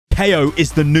KO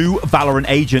is the new Valorant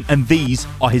agent, and these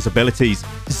are his abilities.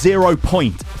 0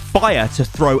 point. Fire to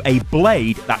throw a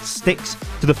blade that sticks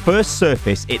to the first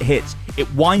surface it hits. It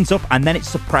winds up and then it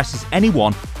suppresses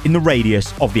anyone in the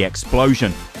radius of the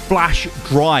explosion. Flash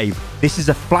drive. This is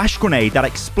a flash grenade that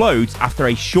explodes after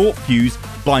a short fuse,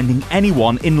 blinding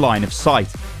anyone in line of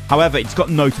sight. However, it's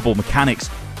got notable mechanics.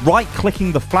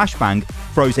 Right-clicking the flashbang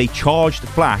throws a charged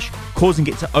flash, causing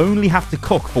it to only have to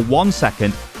cook for 1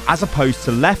 second, as opposed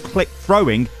to left-click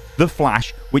throwing the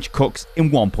flash, which cooks in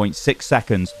 1.6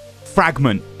 seconds.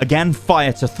 Fragment. Again,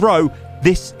 fire to throw.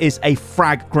 This is a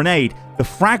frag grenade. The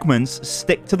fragments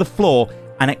stick to the floor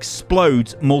and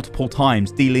explodes multiple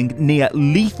times, dealing near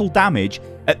lethal damage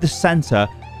at the center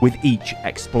with each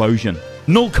explosion.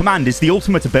 Null Command is the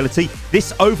ultimate ability.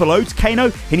 This overloads Kano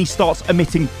and he starts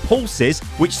emitting pulses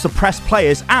which suppress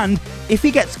players, and if he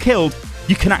gets killed,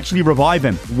 you can actually revive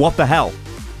him. What the hell?